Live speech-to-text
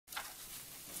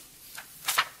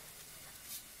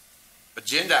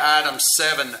Agenda item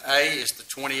 7A is the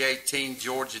 2018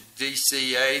 Georgia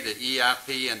DCA, the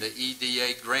EIP, and the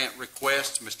EDA grant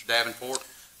request. Mr. Davenport.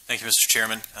 Thank you, Mr.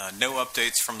 Chairman. No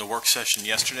updates from the work session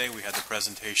yesterday. We had the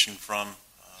presentation from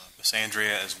Ms.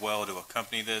 Andrea as well to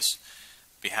accompany this.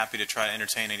 Be happy to try to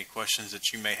entertain any questions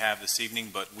that you may have this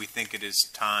evening, but we think it is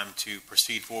time to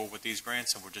proceed forward with these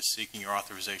grants, and we're just seeking your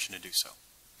authorization to do so.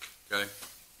 Okay.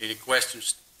 Any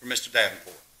questions for Mr.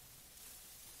 Davenport?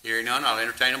 Hearing none, I'll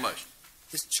entertain a motion.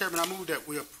 Mr. Chairman, I move that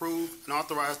we approve and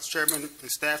authorize the chairman and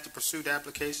staff to pursue the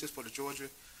applications for the Georgia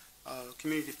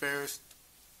Community Affairs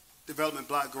Development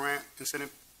Block Grant, Incentive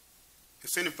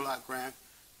Block Grant,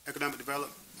 Economic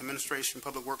Development Administration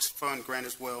Public Works Fund Grant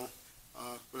as well,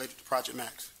 related to Project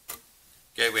Max.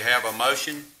 Okay, we have a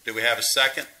motion. Do we have a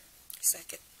second?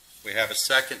 Second. We have a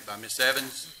second by Ms.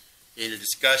 Evans. Any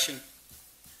discussion?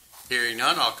 Hearing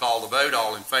none, I'll call the vote.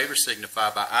 All in favor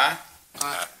signify by aye.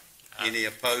 Aye. Any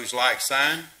opposed, like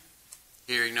sign?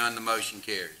 Hearing none, the motion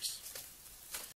carries.